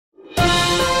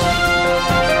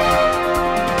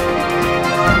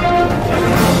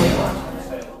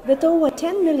With over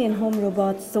 10 million home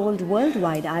robots sold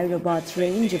worldwide, iRobot's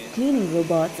range of cleaning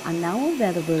robots are now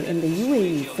available in the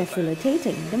UAE,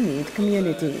 facilitating the maid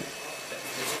community.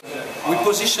 We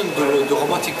position the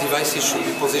robotic devices should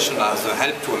be positioned as a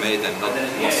help to a maid and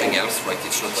nothing else, right?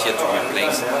 It's not here to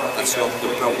replace, that's not the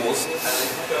purpose.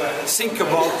 Think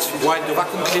about while the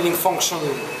vacuum cleaning function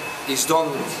is done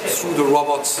through the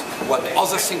robots, what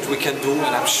other things we can do,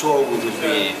 and I'm sure we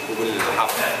will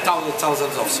have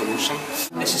thousands of solutions.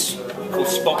 This is called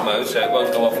spot mode, so it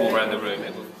won't go off all around the room.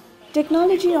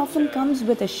 Technology often comes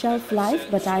with a shelf life,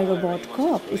 but iRobot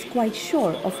Corp is quite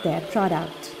sure of their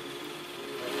product.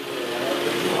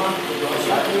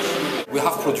 We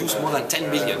have produced more than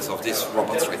 10 million of these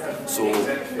robots, right? So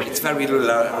it's very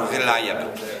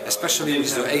reliable, especially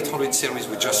with the 800 series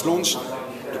we just launched.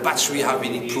 The battery have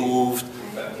been improved,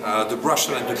 the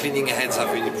brusher and the cleaning heads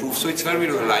have been improved, so it's very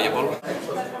reliable.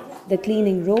 The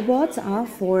cleaning robots are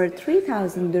for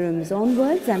 3,000 dirhams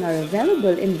onwards and are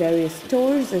available in various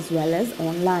stores as well as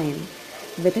online.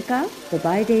 Vitika,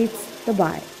 Dubai Dates,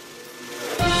 Dubai.